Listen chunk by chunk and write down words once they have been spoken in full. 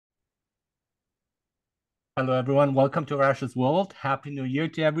Hello, everyone. Welcome to Rash's World. Happy New Year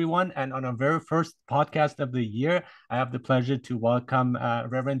to everyone. And on our very first podcast of the year, I have the pleasure to welcome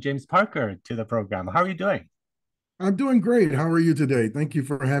Reverend James Parker to the program. How are you doing? I'm doing great. How are you today? Thank you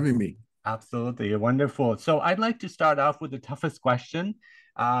for having me. Absolutely wonderful. So, I'd like to start off with the toughest question,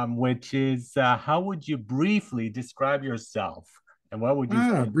 which is how would you briefly describe yourself? And what would you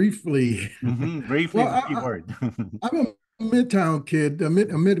say? Briefly. Briefly Well, is the key word. I'm a Midtown kid, a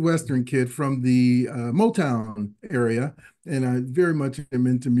Midwestern kid from the Motown area, and I very much am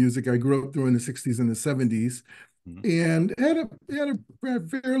into music. I grew up during the 60s and the 70s and had a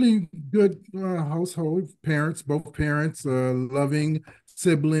fairly good household, both parents, loving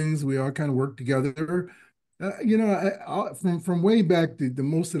siblings. We all kind of worked together. From way back, the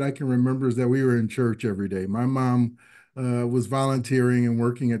most that I can remember is that we were in church every day. My mom was volunteering and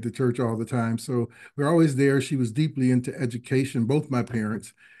working at the church all the time, so we're always there. She was deeply into education, both my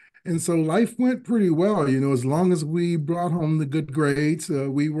parents. And so life went pretty well, as long as we brought home the good grades,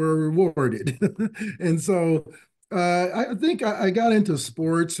 we were rewarded. And so I think I got into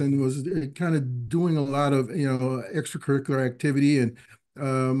sports and was kind of doing a lot of, extracurricular activity. And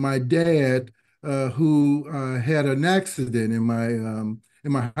my dad, who had an accident in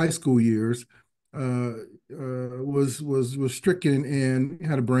my high school years, uh, was stricken and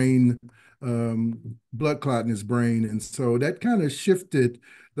had a brain blood clot in his brain, and so that kind of shifted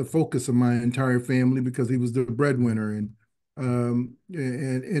the focus of my entire family because he was the breadwinner, and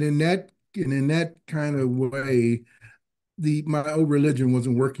in that kind of way, the my old religion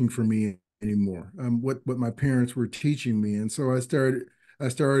wasn't working for me anymore. What my parents were teaching me, and so I started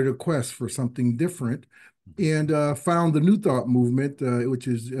a quest for something different, and found the New Thought movement, which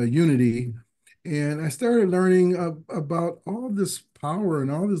is unity, and I started learning about all this power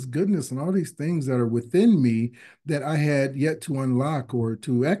and all this goodness and all these things that are within me that I had yet to unlock or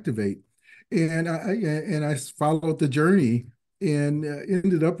to activate. And I followed the journey and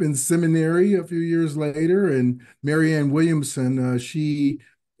ended up in seminary a few years later. And Marianne Williamson, she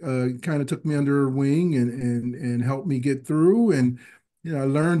kind of took me under her wing and helped me get through. And I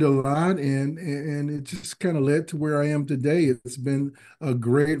learned a lot, and it just kind of led to where I am today. It's been a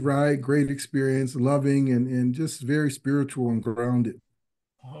great ride, great experience, loving and just very spiritual and grounded.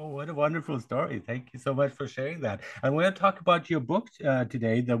 Oh, what a wonderful story. Thank you so much for sharing that. I want to talk about your book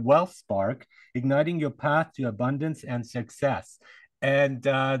today, The Wealth Spark, Igniting Your Path to Abundance and Success. And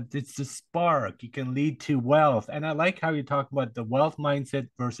it's the spark. You can lead to wealth. And I like how you talk about the wealth mindset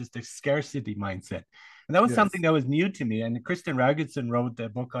versus the scarcity mindset. And that was something Yes. that was new to me. And Kristen Raggedson wrote a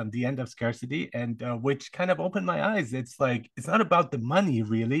book on the end of scarcity, and which kind of opened my eyes. It's like, it's not about the money,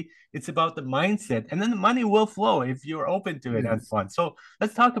 really. It's about the mindset. And then the money will flow if you're open to it and Yes. fun. So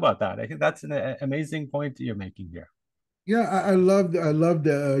let's talk about that. I think that's an amazing point you're making here. Yeah, I love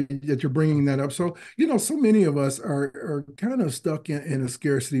that you're bringing that up. So, so many of us are kind of stuck in a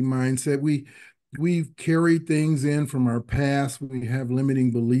scarcity mindset. We've carried things in from our past. We have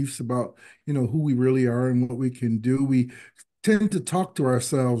limiting beliefs about, who we really are and what we can do. We tend to talk to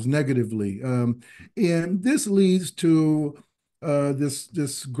ourselves negatively, and this leads to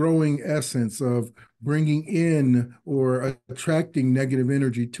this growing essence of bringing in or attracting negative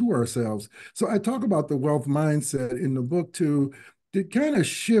energy to ourselves. So I talk about the wealth mindset in the book to kind of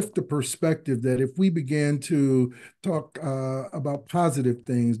shift the perspective that if we begin to talk about positive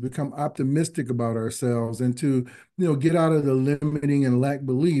things, become optimistic about ourselves, and to get out of the limiting and lack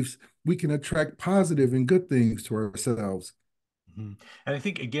beliefs, we can attract positive and good things to ourselves. Mhm. And I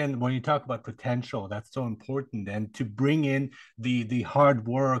think again, when you talk about potential, that's so important. And to bring in the hard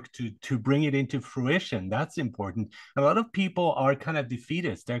work to bring it into fruition, that's important. A lot of people are kind of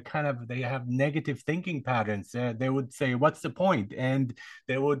defeatist. They have negative thinking patterns. They would say, "What's the point?" And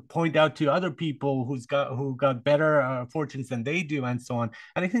they would point out to other people who got better fortunes than they do, and so on.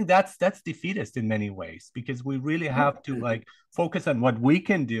 And I think that's defeatist in many ways because we really have to like focus on what we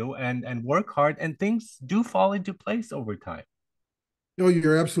can do and work hard, and things do fall into place over time. No,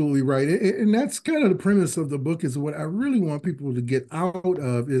 you're absolutely right. And that's kind of the premise of the book is what I really want people to get out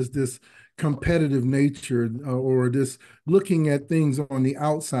of is this competitive nature or this looking at things on the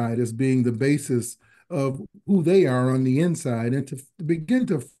outside as being the basis of who they are on the inside and to begin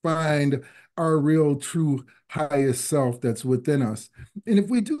to find our real true highest self that's within us. And if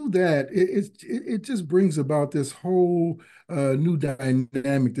we do that, it just brings about this whole new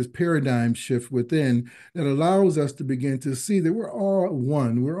dynamic, this paradigm shift within that allows us to begin to see that we're all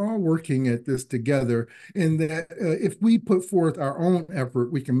one. We're all working at this together, and that if we put forth our own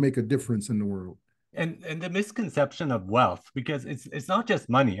effort, we can make a difference in the world. And the misconception of wealth, because it's not just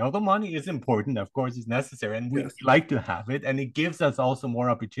money, although money is important, of course, is necessary, and we Yes, like to have it, and it gives us also more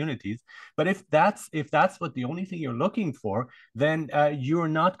opportunities. But if that's what the only thing you're looking for, then you're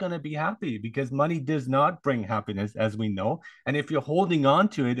not going to be happy, because money does not bring happiness, as we know. And if you're holding on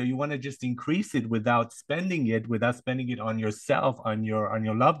to it, or you want to just increase it without spending it on yourself, on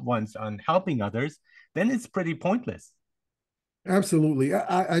your loved ones, on helping others, then it's pretty pointless. absolutely.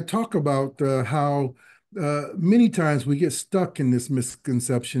 I talk about how many times we get stuck in this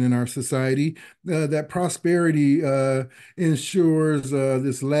misconception in our society that prosperity ensures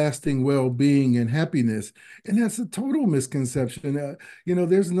this lasting well-being and happiness, and that's a total misconception.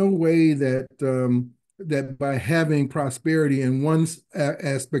 There's no way that by having prosperity in one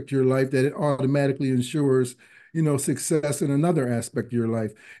aspect of your life that it automatically ensures success in another aspect of your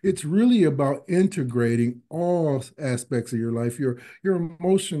life. It's really about integrating all aspects of your life, your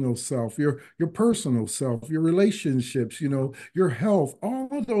emotional self, your personal self, your relationships, your health. All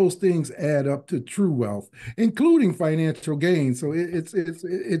of those things add up to true wealth, including financial gain. So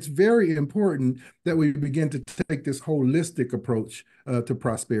it's very important that we begin to take this holistic approach to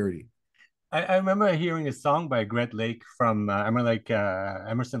prosperity. I remember hearing a song by Gret Lake from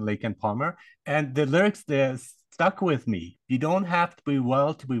Emerson, Lake and Palmer, and the lyrics there stuck with me. You don't have to be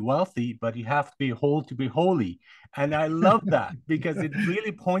well to be wealthy, but you have to be whole to be holy. And I love that because it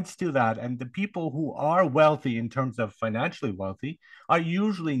really points to that. And the people who are wealthy in terms of financially wealthy are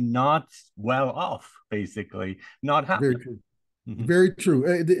usually not well off, basically, not happy. Very true. Mhm. Very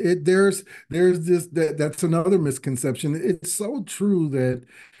true. There's this that's another misconception. It's so true that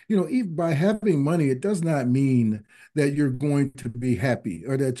even by having money, it does not mean that you're going to be happy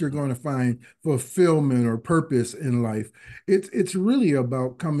or that you're going to find fulfillment or purpose in life. It's really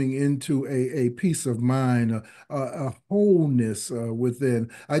about coming into a peace of mind, a wholeness within.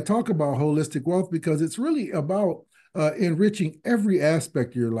 I talk about holistic wealth because it's really about enriching every aspect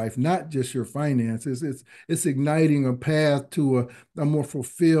of your life, not just your finances. It's igniting a path to a more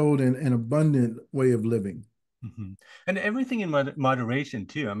fulfilled and abundant way of living. Mhm. And everything in moderation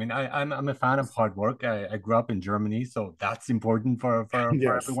too. I mean, I'm a fan of hard work. I grew up in Germany, so that's important for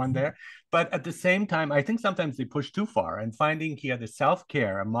Yes. everyone there. But at the same time, I think sometimes they push too far. And finding here the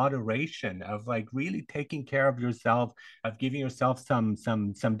self-care, a moderation of like really taking care of yourself, of giving yourself some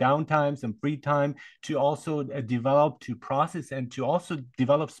downtime, some free time to also develop, to process, and to also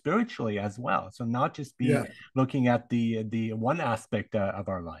develop spiritually as well. So not just be Yeah. looking at the one aspect of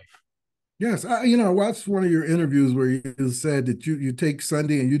our life. Yes, I watched one of your interviews where you said that you take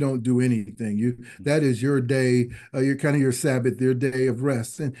Sunday and you don't do anything. You that is your day, your kind of your Sabbath, your day of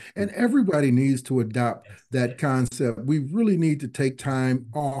rest, and everybody needs to adopt Yes. that concept. We really need to take time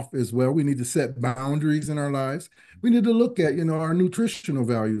off as well. We need to set boundaries in our lives. We need to look at our nutritional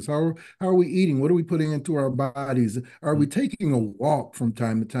values. How are we eating? What are we putting into our bodies? Are we taking a walk from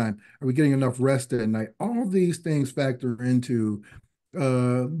time to time? Are we getting enough rest at night? All these things factor into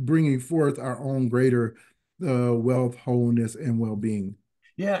bringing forth our own greater wealth, wholeness, and well-being.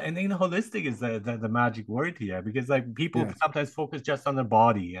 Yeah, and holistic is the magic word here, because like people Yes, sometimes focus just on their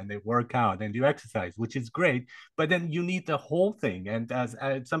body and they work out and do exercise, which is great, but then you need the whole thing. And as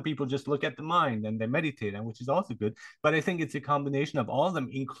some people just look at the mind and they meditate, and which is also good. But I think it's a combination of all of them,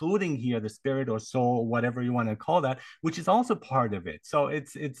 including here the spirit or soul, whatever you want to call that, which is also part of it. So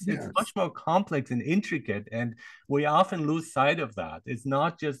it's much yes. more complex and intricate, and we often lose sight of that. It's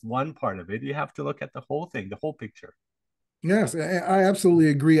not just one part of it. You have to look at the whole thing, the whole picture. Yes, I absolutely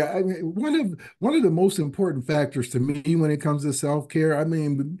agree. I mean, one of the most important factors to me when it comes to self-care, I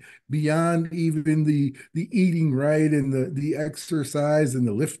mean, beyond even the eating right and the exercise and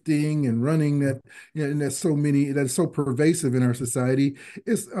the lifting and running and that's so pervasive in our society,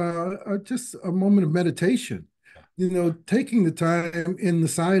 is just a moment of meditation. Taking the time in the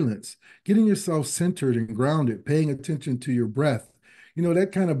silence, getting yourself centered and grounded, paying attention to your breath.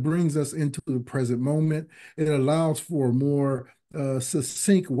 That kind of brings us into the present moment. It allows for a more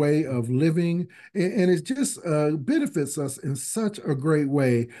succinct way of living, and it just benefits us in such a great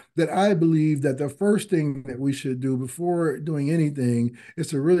way that I believe that the first thing that we should do before doing anything is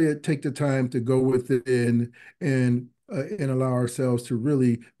to really take the time to go within and allow ourselves to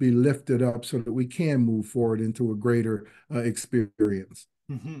really be lifted up so that we can move forward into a greater experience.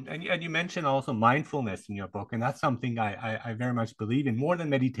 And you mentioned also mindfulness in your book, and that's something I very much believe in more than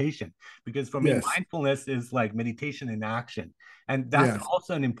meditation, because for me, Yes. mindfulness is like meditation in action. And that's Yes.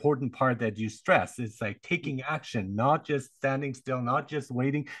 also an important part that you stress. It's like taking action, not just standing still, not just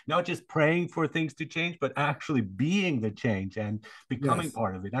waiting, not just praying for things to change, but actually being the change and becoming Yes.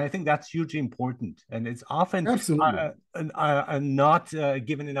 part of it. And I think that's hugely important. And it's often Absolutely. not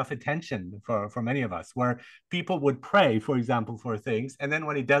given enough attention for many of us, where people would pray, for example, for things, and then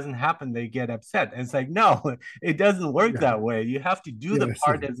when it doesn't happen, they get upset. And it's like, no, it doesn't work Yeah. that way. You have to do the Yes.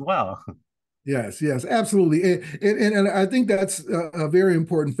 part as well. Yes, yes, absolutely, and I think that's a very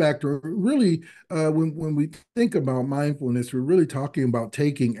important factor. Really, when we think about mindfulness, we're really talking about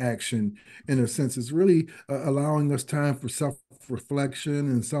taking action. In a sense, it's really allowing us time for self-reflection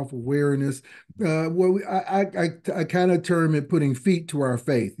and self-awareness. Well, I kind of term it putting feet to our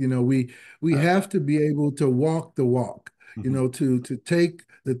faith. We Yeah. have to be able to walk the walk. Mhm. To take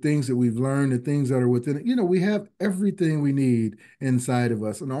the things that we've learned, the things that are within it. We have everything we need inside of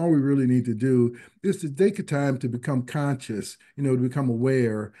us. And all we really need to do is to take a time to become conscious, to become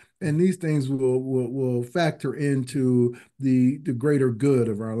aware. And these things will factor into the greater good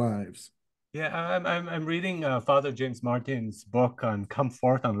of our lives. Yeah, I'm reading Father James Martin's book on Come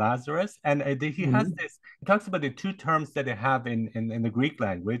Forth on Lazarus, and he has Mhm. this. He talks about the two terms that they have in the Greek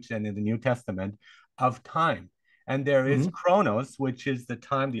language and in the New Testament of time. And there is Mhm. chronos, which is the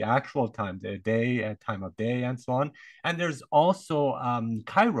time, the actual time, the day, time of day, and so on. And there's also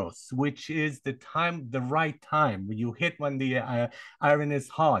kairos, which is the time, the right time. You hit when the iron is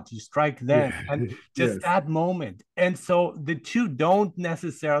hot, you strike then, Yeah. and just Yes. that moment. And so the two don't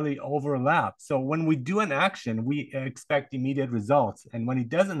necessarily overlap. So when we do an action, we expect immediate results. And when it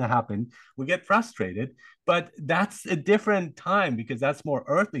doesn't happen, we get frustrated. But that's a different time because that's more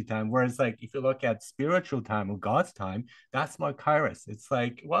earthly time. Whereas, like, if you look at spiritual time or God's time, that's more kairos. It's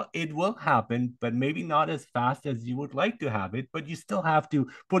like, well, it will happen, but maybe not as fast as you would like to have it, but you still have to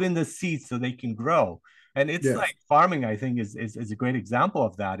put in the seeds so they can grow. And it's Yes. like farming, I think, is a great example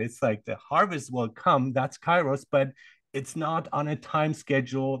of that. It's like the harvest will come, that's Kairos, but it's not on a time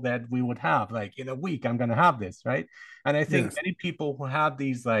schedule that we would have. Like in a week, I'm going to have this, right? And I think Yes. many people who have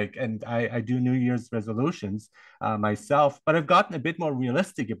these, like, and I do New Year's resolutions myself, but I've gotten a bit more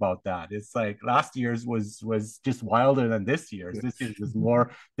realistic about that. It's like last year's was just wilder than this year's. This Yes. year's was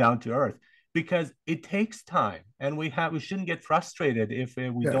more down to earth because it takes time, and we shouldn't get frustrated if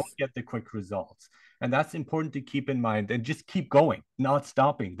we don't Yes. get the quick results. And that's important to keep in mind and just keep going, not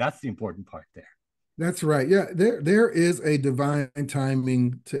stopping. That's the important part there. That's right. Yeah, there is a divine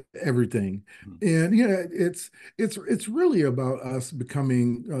timing to everything. Mhm. And yeah, it's really about us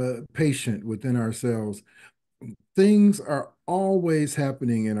becoming patient within ourselves. Things are always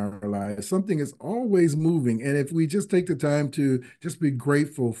happening in our lives. Something is always moving. And if we just take the time to just be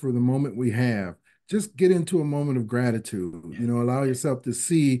grateful for the moment we have, just get into a moment of gratitude, Yes. allow yourself to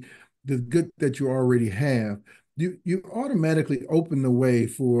see the good that you already have. You automatically open the way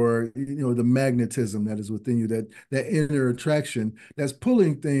for the magnetism that is within you, that inner attraction that's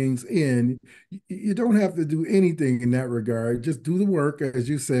pulling things in. You don't have to do anything in that regard. Just do the work, as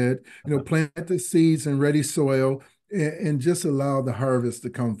you said, plant the seeds in ready soil and just allow the harvest to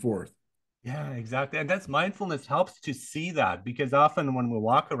come forth. Yeah, exactly. And that's mindfulness helps to see that because often when we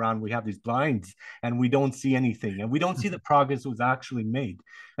walk around, we have these blinds and we don't see anything and we don't see the progress was actually made.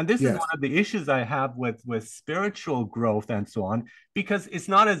 And this is one Yes, of the issues I have with spiritual growth and so on, because it's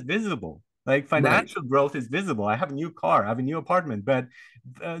not as visible. Like right. financial growth is visible. I have a new car, I have a new apartment, but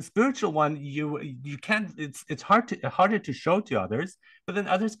spiritual one, you can't. It's harder to show to others, but then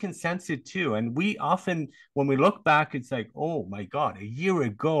others can sense it too. And we often when we look back, it's like, oh my God, a year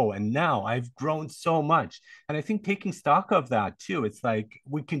ago, and now I've grown so much. And I think taking stock of that too, it's like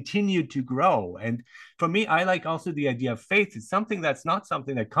we continue to grow. And for me, I like also the idea of faith. It's something that's not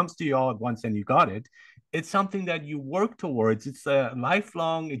something that comes to you all at once and you got it. It's something that you work towards. It's a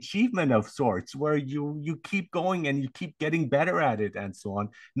lifelong achievement of sorts where you keep going and you keep getting better at it and so on,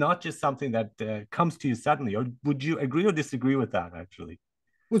 not just something that comes to you suddenly. Or would you agree or disagree with that actually?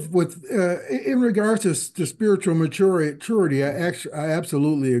 With in regards to spiritual maturity, I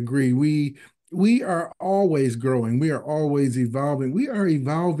absolutely agree. We are always growing. We are always evolving. We are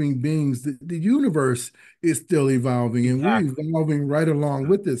evolving beings. The universe is still evolving, and we're Exactly. evolving right along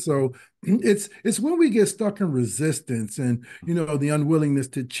with it. So it's when we get stuck in resistance and the unwillingness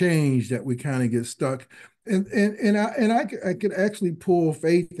to change that we kind of get stuck. I could actually pull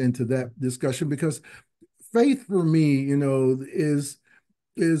faith into that discussion because faith for me,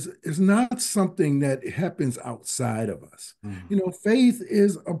 is not something that happens outside of us. Mm. Faith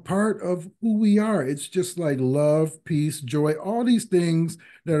is a part of who we are. It's just like love, peace, joy, all these things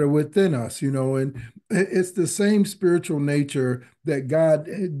that are within us, and it's the same spiritual nature that God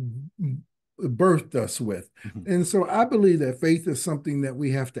birthed us with. Mhm. And so I believe that faith is something that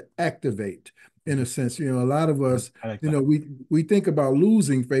we have to activate in a sense. A lot of Mhm. us, I like that. we think about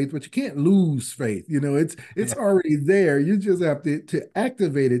losing faith, but you can't lose faith. It's Yeah. already there. You just have to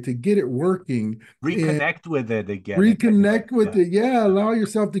activate it, to get it working and Reconnect with it again in many ways. reconnect with Yeah. it. Yeah, allow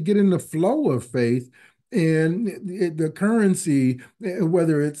yourself to get in the flow of faith. And the currency,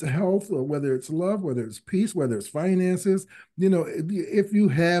 whether it's health or whether it's love, whether it's peace, whether it's finances, if you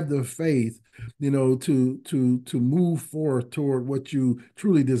have the faith, to move forth toward what you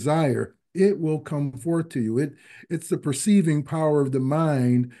truly desire, it will come forth to you. It's the perceiving power of the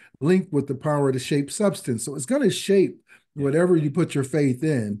mind linked with the power to shape substance. So it's going to shape Yeah. whatever you put your faith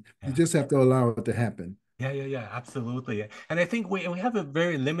in. You Yeah. just have to allow it to happen. Yeah, absolutely. And I think we have a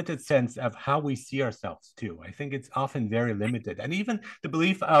very limited sense of how we see ourselves too. I think it's often very limited. And even the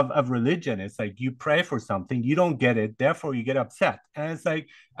belief of religion, it's like you pray for something, you don't get it, therefore you get upset. And it's like,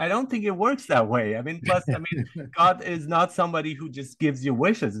 I don't think it works that way. I mean, plus, I mean, God is not somebody who just gives you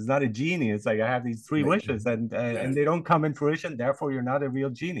wishes. It's not a genie. It's like I have these three Right. wishes and Yes. they don't come in fruition, therefore you're not a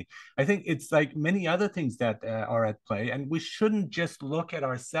real genie. I think it's like many other things that are at play, and we shouldn't just look at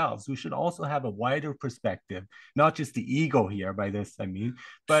ourselves. We should also have a wider perspective, not just the ego here. By this, I mean,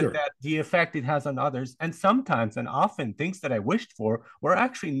 but Sure. that the effect it has on others, and sometimes and often things that I wished for were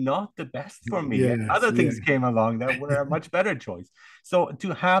actually not the best for me, and Yes. other Yeah. things came along that were a much better choice. So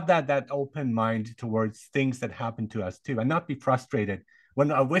to have that open mind towards things that happen to us too, and not be frustrated when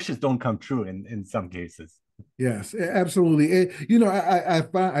our wishes don't come true in some cases. Yes, absolutely.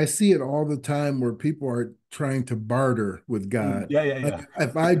 I see it all the time where people are trying to barter with Mm, God. yeah, yeah, Like, yeah.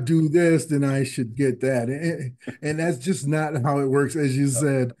 if I do this, then I should get that. And that's just not how it works. As you No,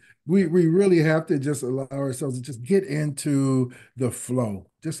 said, we really have to just allow ourselves to just get into the flow.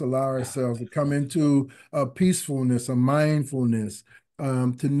 Just allow yeah. ourselves to come into a peacefulness, a mindfulness,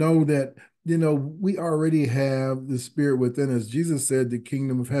 to know that we already have the spirit within us. Jesus said the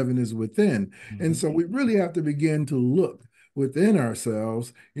kingdom of heaven is within. And Mhm. so we really have to begin to look within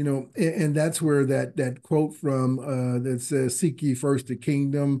ourselves, and that's where that quote from that says, "Seek ye first the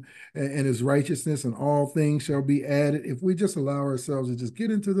kingdom and his righteousness, and all things shall be added." If we just allow ourselves to just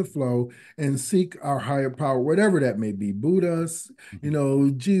get into the flow and seek our higher power, whatever that may be, Buddha,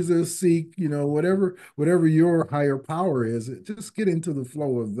 Mhm. Jesus, seek, whatever your higher power is, just get into the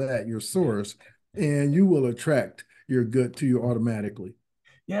flow of that, your Yeah. source, and you will attract your good to you automatically.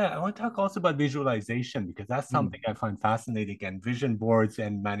 Yeah, I want to talk also about visualization because that's something Mm. I find fascinating, and vision boards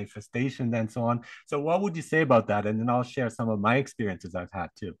and manifestation and so on. So, what would you say about that? And then I'll share some of my experiences I've had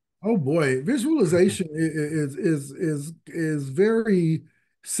too. Oh boy, visualization is very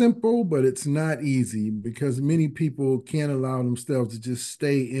simple, but it's not easy because many people can't allow themselves to just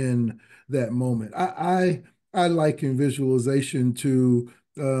stay in that moment. I liken visualization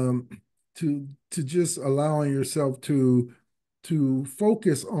um, to just allowing yourself to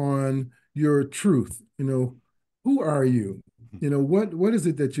focus on your truth. Who are you? What is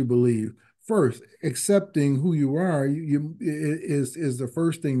it that you believe? First, accepting who you are is the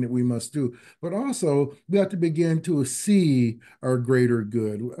first thing that we must do. But also, we have to begin to see our greater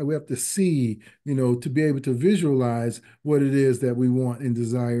good. We have to see, to be able to visualize what it is that we want and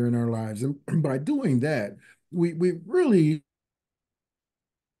desire in our lives. And by doing that, we really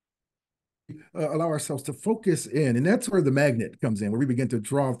allow ourselves to focus in. And that's where the magnet comes in, where we begin to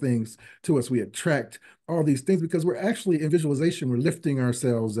draw things to us. We attract all these things because we're actually in visualization, we're lifting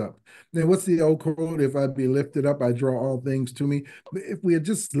ourselves up. Then what's the old quote? If I be lifted up, I draw all things to me. If we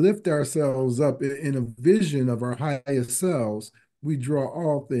just lift ourselves up in a vision of our highest selves, we draw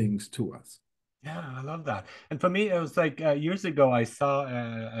all things to us. Yeah, I love that. And for me, it was like years ago, I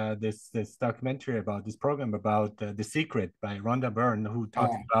saw this documentary about this program about The Secret by Rhonda Byrne, who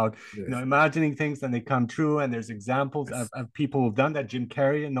talks Ah, about yes. imagining things and they come true. And there's examples Yes. of people who've done that. Jim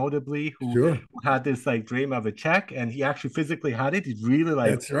Carrey, notably, who Sure. had this like dream of a check, and he actually physically had it. He really like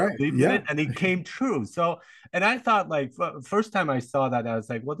That's right. believed in Yeah. it, and it came true. So, and I thought like first time I saw that, I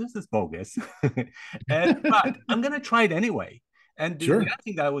was like, well, this is bogus, and but I'm gonna try it anyway. And the Sure. other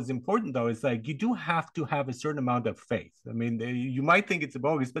thing that was important though is like you do have to have a certain amount of faith. I mean, you might think it's a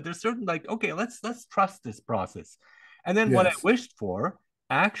bogus, but there's certain like, okay, let's trust this process. And then what I Yes. wished for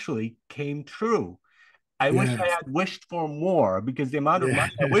actually came true. I wish I Yes. had wished for more because the amount of Yeah.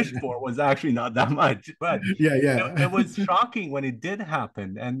 money I wished for was actually not that much. But Yeah. it Yeah. was shocking when it did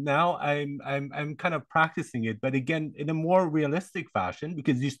happen, and now I'm kind of practicing it, but again in a more realistic fashion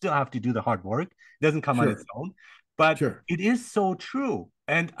because you still have to do the hard work. It doesn't come on its Sure. own, but Sure. it is so true,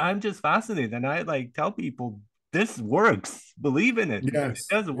 and I'm just fascinated. And I like tell people this works. Believe in it because it Yes.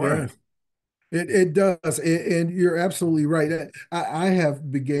 does work. Yes. It does, and you're absolutely right. I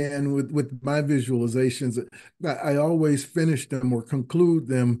have began with my visualizations. I always finish them or conclude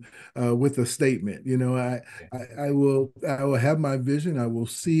them with a statement. I will have my vision. I will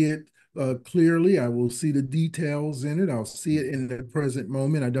see it clearly. I will see the details in it. I'll see it in the present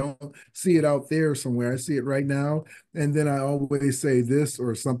moment. I don't see it out there somewhere. I see it right now, and then I always say this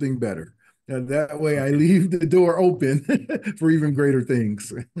or something better. That way, I Okay. leave the door open for even greater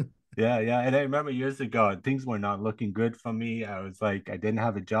things. Yeah, yeah. And I remember years ago, things were not looking good for me. I was like, I didn't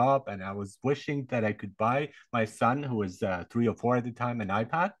have a job, and I was wishing that I could buy my son, who was 3 or 4 at the time, an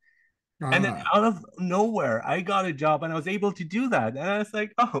iPad. And then Ah, out of nowhere, I got a job and I was able to do that. And I was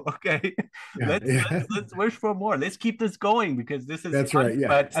like, oh, okay, yeah, let's yeah. let's let's wish for more. Let's keep this going because this is That's fun. right. Yeah.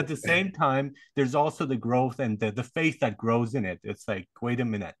 But at the same time, there's also the growth and the faith that grows in it. It's like, wait a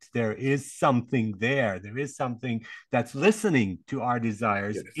minute, there is something there. There is something that's listening to our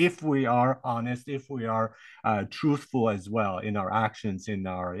desires Yes. if we are honest, if we are truthful as well in our actions, in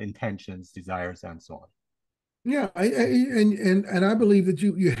our intentions, desires, and so on. Yeah, and I believe that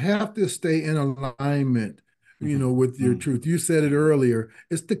you have to stay in alignment, Mhm. with your Mhm. truth. You said it earlier.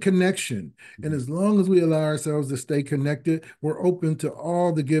 It's the connection. And Mhm. as long as we allow ourselves to stay connected, we're open to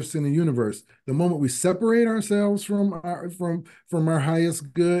all the gifts in the universe. The moment we separate ourselves from our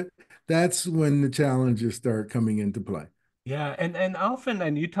highest good, that's when the challenges start coming into play. Yeah, and often,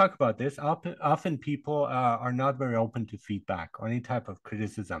 and you talk about this, often people are not very open to feedback or any type of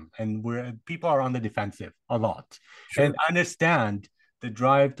criticism, and where people are on the defensive a lot. And Sure. I understand the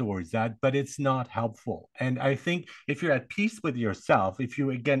drive towards that, but it's not helpful. And I think if you're at peace with yourself, if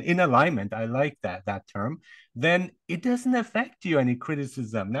you again in alignment, I like that term, then it doesn't affect you any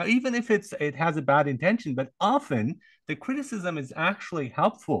criticism. Now, even if it has a bad intention, but often the criticism is actually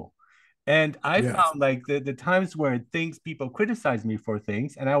helpful and I Yes. found like the times where things people criticize me for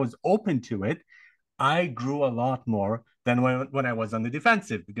things and I was open to it, I grew a lot more than when I was on the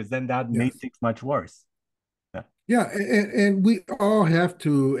defensive because then that made Yes. things much worse. Yeah. Yeah, and we all have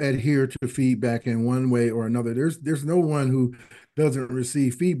to adhere to feedback in one way or another. There's no one who doesn't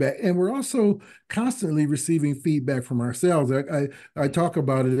receive feedback, and we're also constantly receiving feedback from ourselves. I talk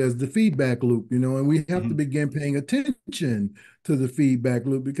about it as the feedback loop, and we have to Mhm. begin paying attention to the feedback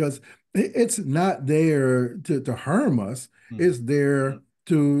loop because it's not there to harm us. Mhm. It's there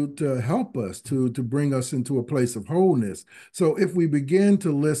to help us to bring us into a place of wholeness. So if we begin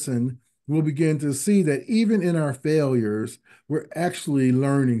to listen, we'll begin to see that even in our failures, we're actually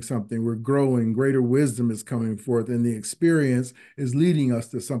learning something. We're growing, greater wisdom is coming forth, and the experience is leading us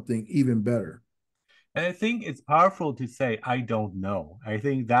to something even better. And I think it's powerful to say, I don't know. I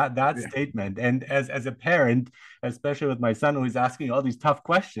think that Yeah. statement, and as a parent, especially with my son who is asking all these tough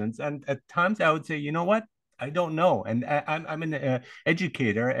questions, and at times I would say, you know what? I don't know. And I'm an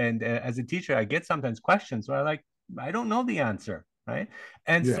educator, and as a teacher, I get sometimes questions where I like, I don't know the answer, right?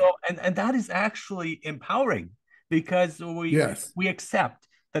 And Yeah. so, and that is actually empowering because Yes. we accept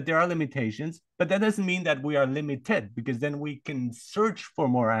that there are limitations, but that doesn't mean that we are limited because then we can search for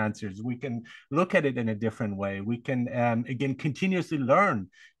more answers. We can look at it in a different way. We can again continuously learn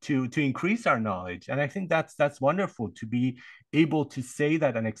to increase our knowledge, and I think that's wonderful to be able to say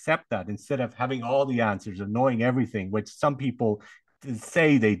that and accept that instead of having all the answers or knowing everything, which some people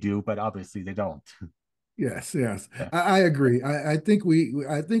say they do, but obviously they don't. Yes, yes, Yeah. I agree. I think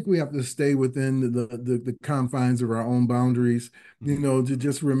we have to stay within the confines of our own boundaries, Mhm. to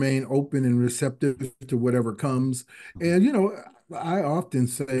just remain open and receptive to whatever comes. Mhm. And I often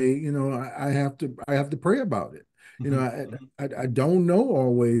say, I have to pray about it. You know, Mhm. Mhm. I don't know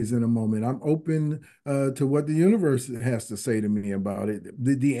always in a moment. I'm open to what the universe has to say to me about it.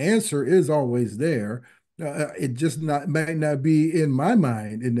 The answer is always there. It just might not be in my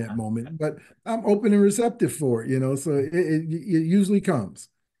mind in that moment, but I'm open and receptive for it. So it usually comes.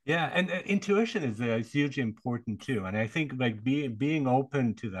 Yeah, and intuition is hugely important too. And I think like being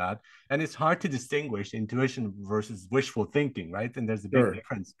open to that, and it's hard to distinguish intuition versus wishful thinking, right? And there's a big Sure.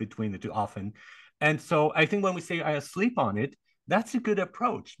 difference between the two often. And so I think when we say I sleep on it, that's a good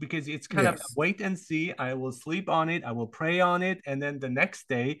approach because it's kind of Yes. wait and see. I will sleep on it, I will pray on it, and then the next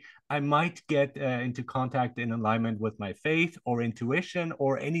day I might get into contact in alignment with my faith or intuition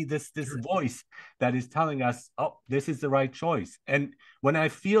or any this Sure. voice that is telling us, oh, this is the right choice. And when I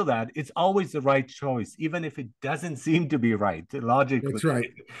feel that, it's always the right choice, even if it doesn't seem to be right logically, That's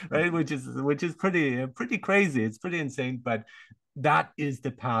right. right? Which is pretty crazy. It's pretty insane, but that is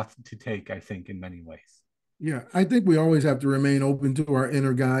the path to take, I think, in many ways. Yeah, I think we always have to remain open to our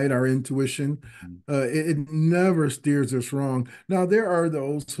inner guide, our intuition. Mm. It never steers us wrong. Now, there are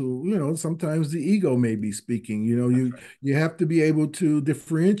those who, sometimes the ego may be speaking. That's You have to be able to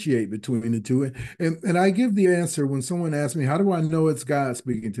differentiate between the two. And I give the answer when someone asks me, how do I know it's God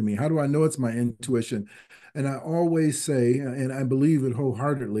speaking to me? How do I know it's my intuition? And I always say, and I believe it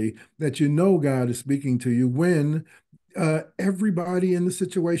wholeheartedly, that you know God is speaking to you when everybody in the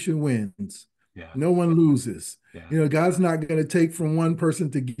situation wins. Yeah, No one loses. yeah, God's not going to take from one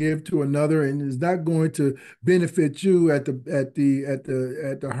person to give to another, and is not going to benefit you at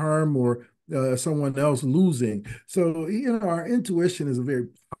the harm or someone else losing. So, our intuition is a very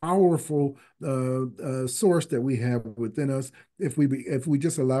powerful source that we have within us. If we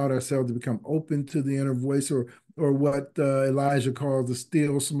just allowed ourselves to become open to the inner voice, or what Elijah calls the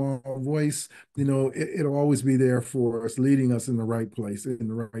still small voice, it'll always be there for us, leading us in the right place, in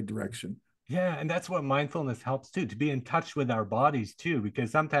the right direction. yeah. And that's what mindfulness helps too, to be in touch with our bodies too,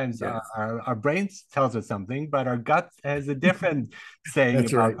 because sometimes Yes, our brains tells us something, but our gut has a different saying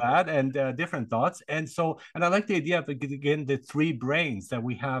that's about right. that, and different thoughts. And so, and I like the idea of, again, the three brains that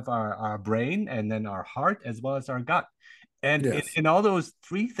we have: our brain, and then our heart, as well as our gut. And Yes. in all those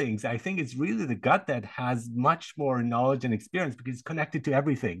three things, I think it's really the gut that has much more knowledge and experience, because it's connected to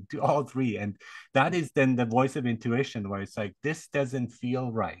everything, to all three. And that is then the voice of intuition, where it's like, this doesn't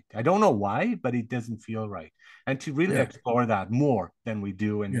feel right. I don't know why, but it doesn't feel right. And to really Yeah. explore that more than we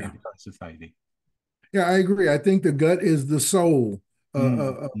do in Yeah. our society. Yeah, I agree. I think the gut is the soul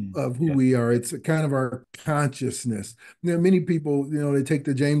Mm, mm, of who yeah. we are. It's a kind of our consciousness. Many people, they take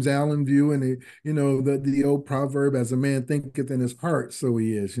the James Allen view, and the old proverb, "As a man thinketh in his heart, so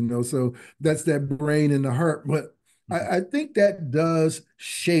he is." So that's that brain and the heart. But Mhm, I think that does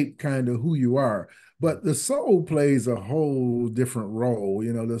shape kind of who you are. mhm. But the soul plays a whole different role.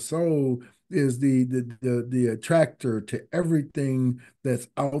 The soul is the attractor to everything that's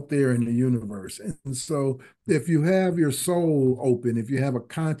out there in the universe. And so if you have your soul open, if you have a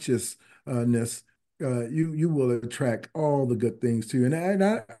consciousness, you will attract all the good things to you. And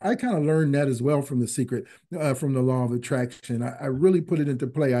I kind of learned that as well from the secret, from the law of attraction. I really put it into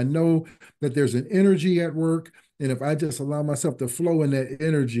play. I know that there's an energy at work, and if I just allow myself to flow in that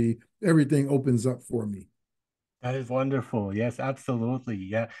energy, everything opens up for me. That is wonderful. Yes, absolutely.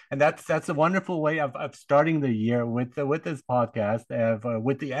 Yeah, and that's a wonderful way of starting the year with this podcast, of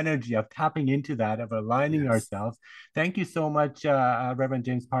with the energy of tapping into that, of aligning Yes. ourselves. Thank you so much, Reverend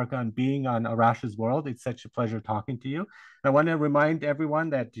James Parker, on being on Arash's World. It's such a pleasure talking to you. I want to remind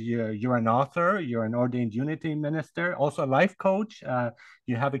everyone that you're an author, you're an ordained unity minister, also a life coach.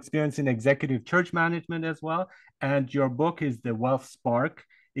 You have experience in executive church management as well, and your book is The Wealth Spark: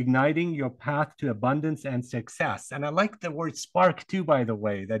 Igniting Your Path to Abundance and Success. And I like the word spark too, by the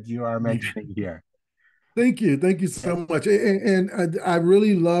way, that you are Yeah. mentioning here. Thank you. Thank you Yeah. so much. And I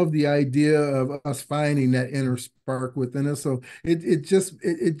really love the idea of us finding that inner spark within us. So it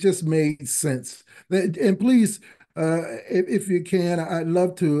just made sense. And please, if you can, I'd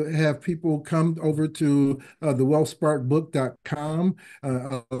love to have people come over to thewellsparkbook.com.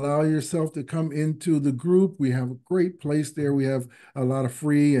 Allow yourself to come into the group. We have a great place there. We have a lot of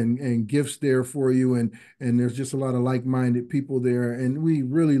free and gifts there for you. And there's just a lot of like-minded people there. And we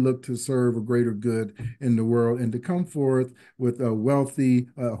really look to serve a greater good in the world, and to come forth with a wealthy,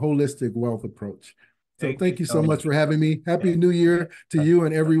 holistic wealth approach. So Thank you thank you so so much much. for having me. Yeah. Happy New Year to you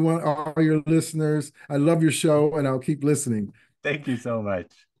and everyone, all your listeners. I love your show, and I'll keep listening. Thank you so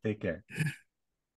much. Take care.